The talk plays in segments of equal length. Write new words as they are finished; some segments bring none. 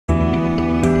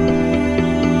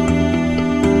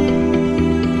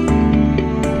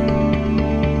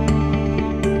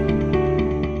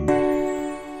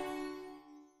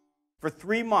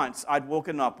3 months, I'd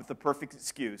woken up with the perfect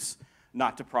excuse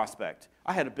not to prospect.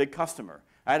 I had a big customer.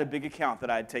 I had a big account that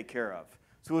I had to take care of.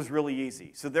 So it was really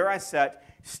easy. So there I sat,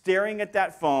 staring at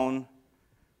that phone,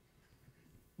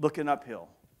 looking uphill.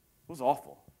 It was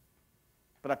awful.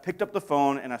 But I picked up the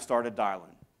phone and I started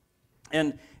dialing.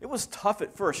 And it was tough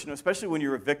at first, especially when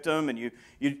you're a victim and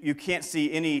you can't see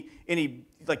any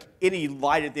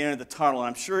light at the end of the tunnel. And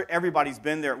I'm sure everybody's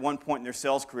been there at one point in their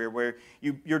sales career where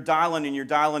you're dialing and you're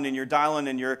dialing and you're dialing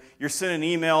and you're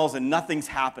sending emails and nothing's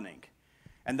happening.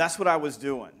 And that's what I was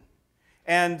doing.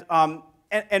 And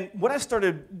what I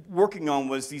started working on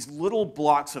was these little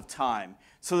blocks of time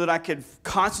so that I could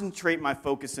concentrate my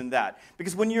focus in that.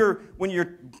 Because when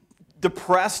you're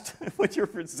depressed, when you're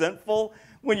resentful,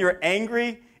 when you're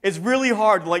angry, it's really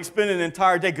hard to spend an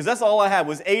entire day, because that's all I had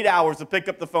was 8 hours to pick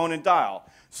up the phone and dial.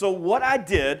 So what I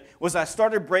did was I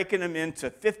started breaking them into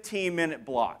 15-minute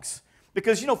blocks.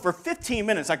 Because, for 15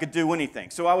 minutes I could do anything.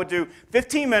 So I would do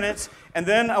 15 minutes, and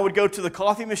then I would go to the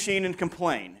coffee machine and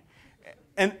complain.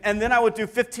 And then I would do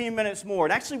 15 minutes more.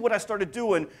 And actually what I started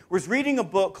doing was reading a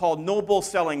book called Noble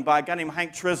Selling by a guy named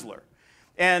Hank Trisler.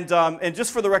 And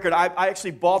just for the record, I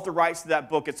actually bought the rights to that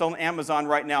book. It's on Amazon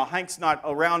right now. Hank's not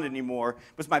around anymore.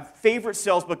 It was my favorite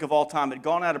sales book of all time. It had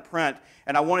gone out of print,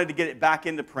 and I wanted to get it back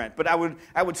into print. But I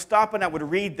would stop and I would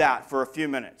read that for a few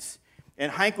minutes.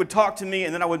 And Hank would talk to me,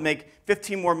 and then I would make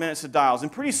 15 more minutes of dials.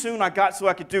 And pretty soon I got so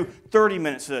I could do 30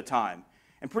 minutes at a time.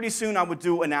 And pretty soon I would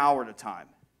do an hour at a time.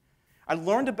 I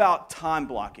learned about time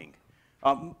blocking.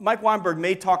 Mike Weinberg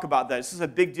may talk about that. This is a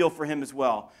big deal for him as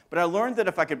well. But I learned that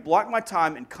if I could block my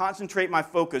time and concentrate my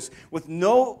focus with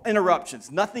no interruptions,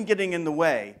 nothing getting in the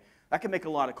way, I could make a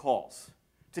lot of calls.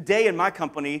 Today in my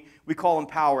company, we call them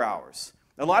power hours.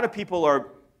 A lot of people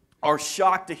are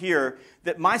shocked to hear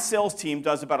that my sales team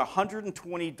does about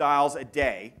 120 dials a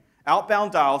day,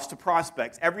 outbound dials to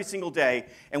prospects every single day,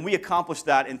 and we accomplish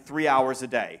that in 3 hours a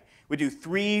day. We do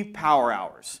 3 power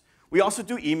hours. We also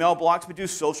do email blocks, we do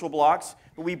social blocks,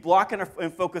 but we block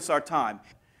and focus our time.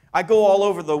 I go all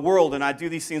over the world and I do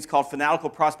these things called fanatical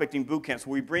prospecting boot camps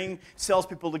where we bring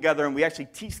salespeople together and we actually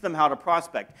teach them how to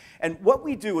prospect. And what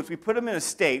we do is we put them in a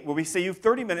state where we say you have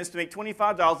 30 minutes to make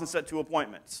 $25 and set 2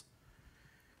 appointments.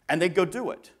 And they go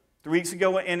do it. 3 weeks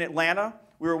ago in Atlanta,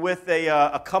 we were with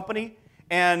a company,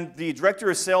 and the director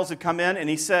of sales had come in and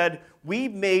he said, we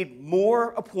made more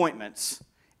appointments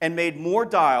and made more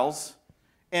dials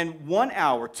in 1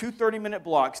 hour, 2 30-minute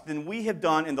blocks, than we have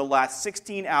done in the last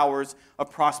 16 hours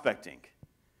of prospecting.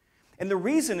 And the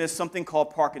reason is something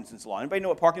called Parkinson's Law. Anybody know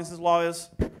what Parkinson's Law is?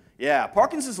 Yeah,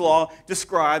 Parkinson's Law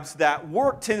describes that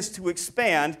work tends to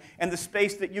expand in the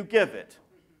space that you give it.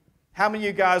 How many of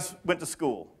you guys went to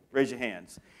school? Raise your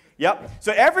hands. Yep.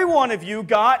 So every one of you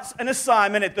got an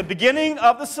assignment at the beginning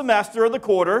of the semester or the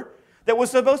quarter that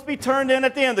was supposed to be turned in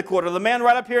at the end of the quarter. The man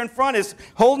right up here in front is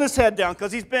holding his head down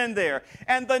because he's been there.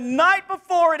 And the night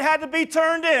before it had to be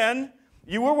turned in,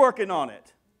 you were working on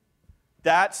it.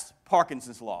 That's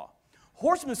Parkinson's Law.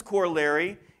 Horstman's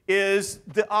corollary is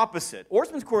the opposite.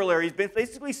 Horstman's corollary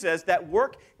basically says that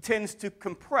work tends to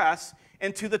compress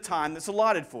into the time that's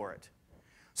allotted for it.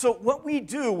 So what we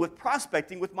do with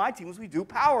prospecting with my team is we do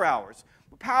power hours.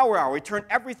 Power hour, we turn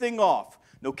everything off.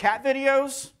 No cat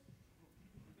videos.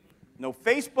 No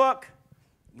Facebook.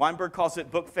 Weinberg calls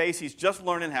it book face. He's just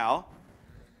learning how.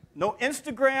 No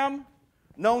Instagram.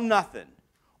 No nothing.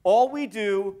 All we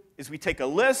do is we take a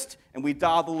list and we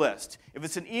dial the list. If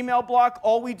it's an email block,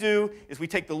 all we do is we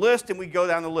take the list and we go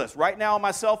down the list. Right now on my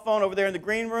cell phone over there in the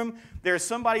green room, there's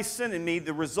somebody sending me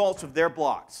the results of their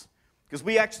blocks. Because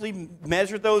we actually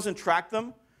measure those and track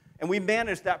them, and we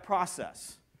manage that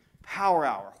process. Power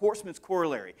hour, Horstman's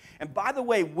corollary. And by the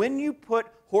way, when you put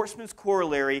Horstman's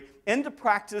corollary into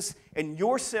practice in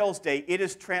your sales day, it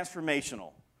is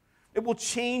transformational. It will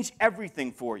change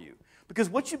everything for you. Because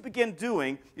what you begin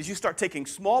doing is you start taking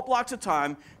small blocks of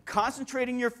time,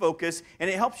 concentrating your focus, and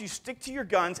it helps you stick to your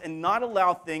guns and not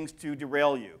allow things to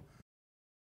derail you.